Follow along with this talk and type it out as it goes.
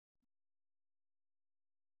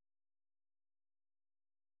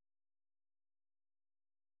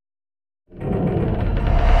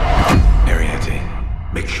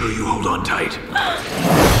sure you hold on tight.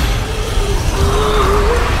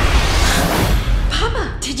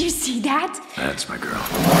 Papa, did you see that? That's my girl.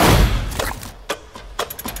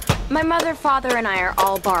 My mother, father, and I are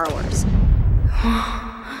all borrowers.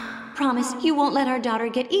 Promise you won't let our daughter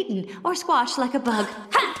get eaten or squashed like a bug.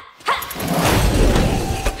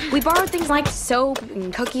 We borrowed things like soap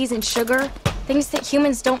and cookies and sugar. Things that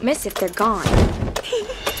humans don't miss if they're gone.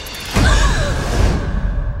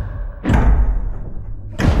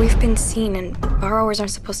 We've been seen, and borrowers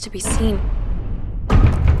aren't supposed to be seen.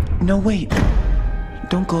 No, wait.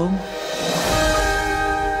 Don't go.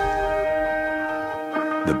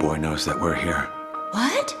 The boy knows that we're here.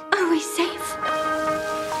 What? Are we safe?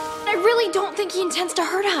 I really don't think he intends to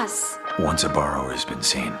hurt us. Once a borrower has been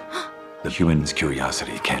seen, the human's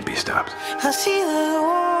curiosity can't be stopped. I see the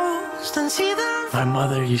walls, then see the... My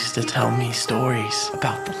mother used to tell me stories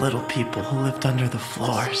about the little people who lived under the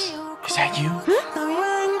floors. Is that you?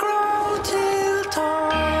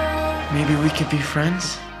 Maybe we could be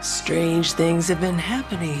friends? Strange things have been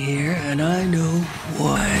happening here, and I know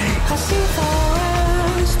why.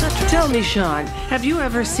 Tell me, Sean, have you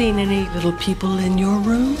ever seen any little people in your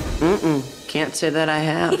room? Can't say that I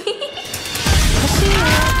have.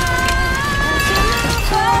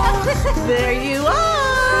 There you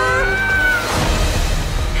are!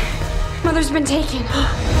 Mother's been taken.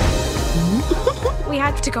 We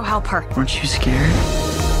have to go help her. Weren't you scared?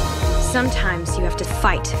 Sometimes you have to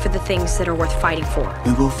fight for the things that are worth fighting for.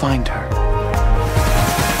 We will find her.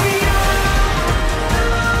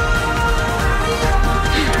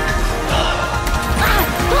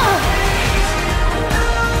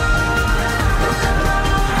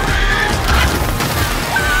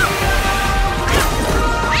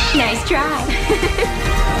 Nice try.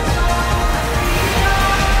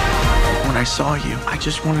 When I saw you, I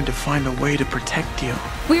just wanted to find a way to protect you.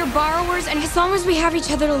 We are borrowers, and as long as we have each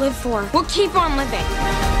other to live for, we'll keep on living.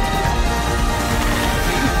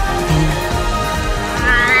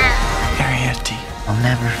 Arrietty, I'll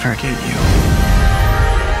never forget you.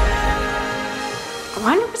 I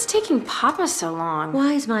wonder what's taking Papa so long.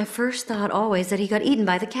 Why is my first thought always that he got eaten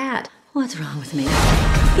by the cat? What's wrong with me?